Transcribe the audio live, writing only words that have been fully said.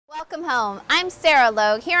Welcome home. I'm Sarah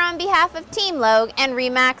Logue here on behalf of Team Logue and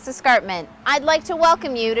Remax Escarpment. I'd like to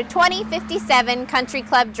welcome you to 2057 Country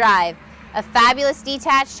Club Drive, a fabulous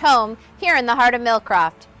detached home here in the heart of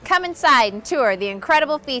Millcroft. Come inside and tour the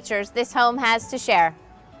incredible features this home has to share.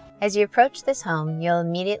 As you approach this home, you'll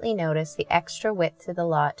immediately notice the extra width to the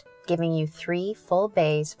lot, giving you 3 full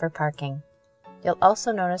bays for parking. You'll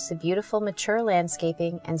also notice the beautiful mature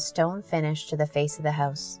landscaping and stone finish to the face of the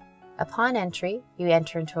house. Upon entry, you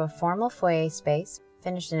enter into a formal foyer space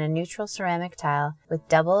finished in a neutral ceramic tile with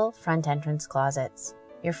double front entrance closets.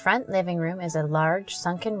 Your front living room is a large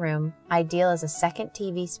sunken room, ideal as a second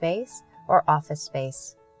TV space or office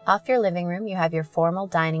space. Off your living room, you have your formal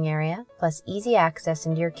dining area, plus easy access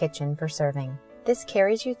into your kitchen for serving. This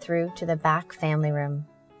carries you through to the back family room.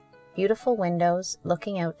 Beautiful windows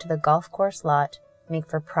looking out to the golf course lot make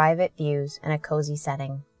for private views and a cozy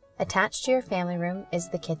setting. Attached to your family room is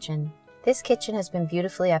the kitchen. This kitchen has been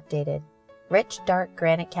beautifully updated. Rich dark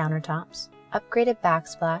granite countertops, upgraded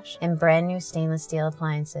backsplash, and brand new stainless steel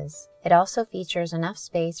appliances. It also features enough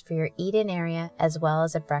space for your eat-in area as well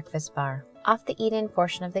as a breakfast bar. Off the eat-in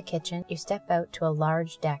portion of the kitchen, you step out to a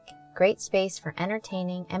large deck. Great space for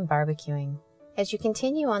entertaining and barbecuing. As you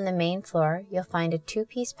continue on the main floor, you'll find a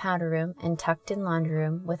 2-piece powder room and tucked-in laundry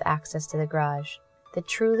room with access to the garage. The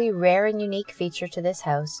truly rare and unique feature to this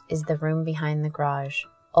house is the room behind the garage.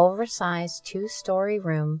 Oversized 2-story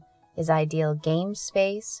room is ideal game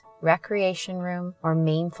space, recreation room, or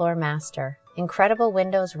main floor master. Incredible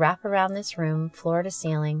windows wrap around this room floor to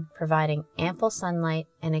ceiling, providing ample sunlight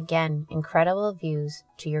and again, incredible views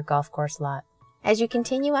to your golf course lot. As you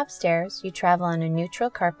continue upstairs, you travel on a neutral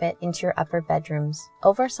carpet into your upper bedrooms.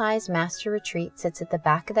 Oversized master retreat sits at the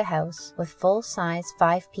back of the house with full-size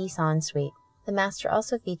 5-piece ensuite. The master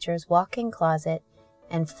also features walk-in closet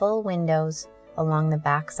and full windows along the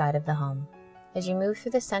back side of the home. As you move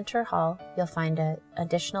through the center hall, you'll find an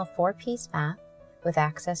additional 4-piece bath with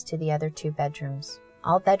access to the other 2 bedrooms.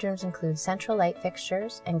 All bedrooms include central light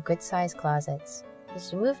fixtures and good-sized closets.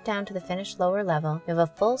 As you move down to the finished lower level, you have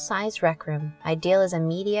a full-size rec room, ideal as a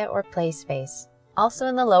media or play space. Also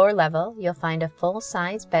in the lower level, you'll find a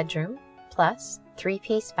full-size bedroom plus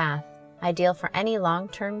 3-piece bath, ideal for any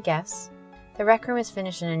long-term guests. The rec room is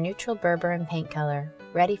finished in a neutral Berber and paint color,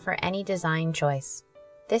 ready for any design choice.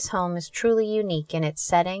 This home is truly unique in its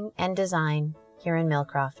setting and design here in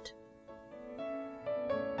Millcroft.